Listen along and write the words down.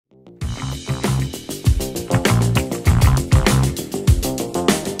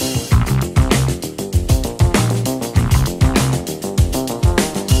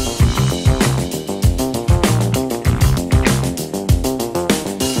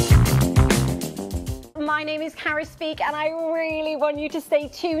is Carys Speake, and I really want you to stay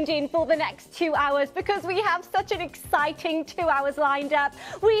tuned in for the next 2 hours because we have such an exciting 2 hours lined up.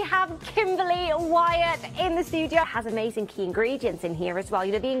 We have Kimberly Wyatt in the studio. Has amazing key ingredients in here as well.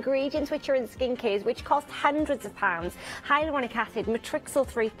 You know, the ingredients which are in skincare, which cost hundreds of pounds. Hyaluronic acid, Matrixyl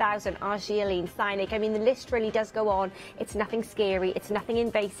 3000, argireline, cyanic. I mean, the list really does go on. It's nothing scary. It's nothing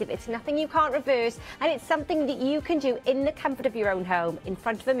invasive. It's nothing you can't reverse. And it's something that you can do in the comfort of your own home, in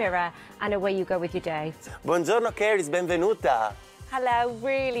front of a mirror, and away you go with your day. Buongiorno Carys, benvenuta. Hello,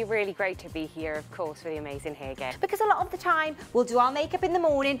 really, really great to be here, of course, for the amazing hair game. Because a lot of the time, we'll do our makeup in the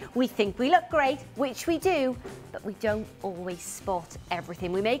morning, we think we look great, which we do, but we don't always spot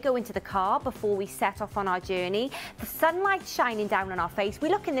everything. We may go into the car before we set off on our journey, the sunlight shining down on our face, we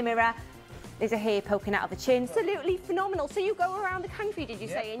look in the mirror, there's a hair poking out of the chin. Absolutely phenomenal. So you go around the country, did you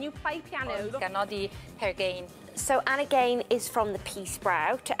say, and you play piano? Hair gain. So Anna Gain is from the pea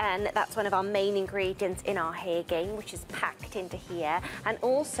sprout, and that's one of our main ingredients in our hair gain, which is packed into here. And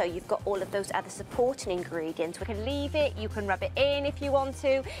also you've got all of those other supporting ingredients. We can leave it, you can rub it in if you want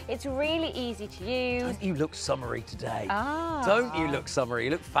to. It's really easy to use. Don't you look summery today? Ah. Don't you look summery?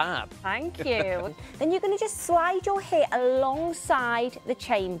 You look fab. Thank you. Then you're going to just slide your hair alongside the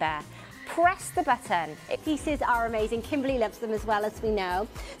chamber. Press the button. Pieces are amazing. Kimberly loves them as well, as we know.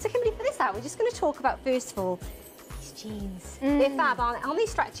 So Kimberly, for this hour, we're just going to talk about, first of all, these jeans. They're fab, aren't they?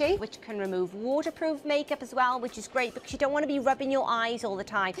 Stretchy, which can remove waterproof makeup as well, which is great because you don't want to be rubbing your eyes all the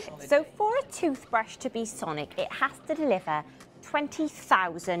time. So for a toothbrush to be sonic, it has to deliver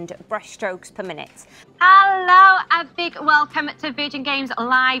 20,000 brush strokes per minute. Hello, a big welcome to Virgin Games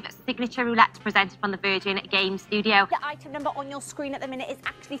Live Signature Roulette presented from the Virgin Games studio. The item number on your screen at the minute is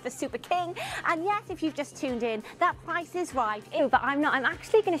actually for Super King, and yes, if you've just tuned in, that price is right. But I'm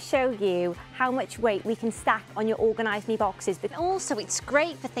actually going to show you how much weight we can stack on your Organise Me boxes. But also, it's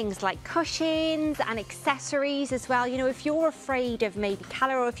great for things like cushions and accessories as well. You know, if you're afraid of maybe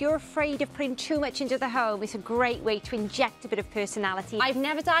colour, or if you're afraid of putting too much into the home, it's a great way to inject a bit of personality. I've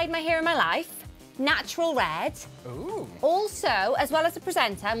never dyed my hair in my life. Natural red. Ooh. Also, as well as a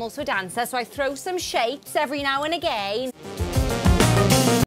presenter, I'm also a dancer, so I throw some shapes every now and again.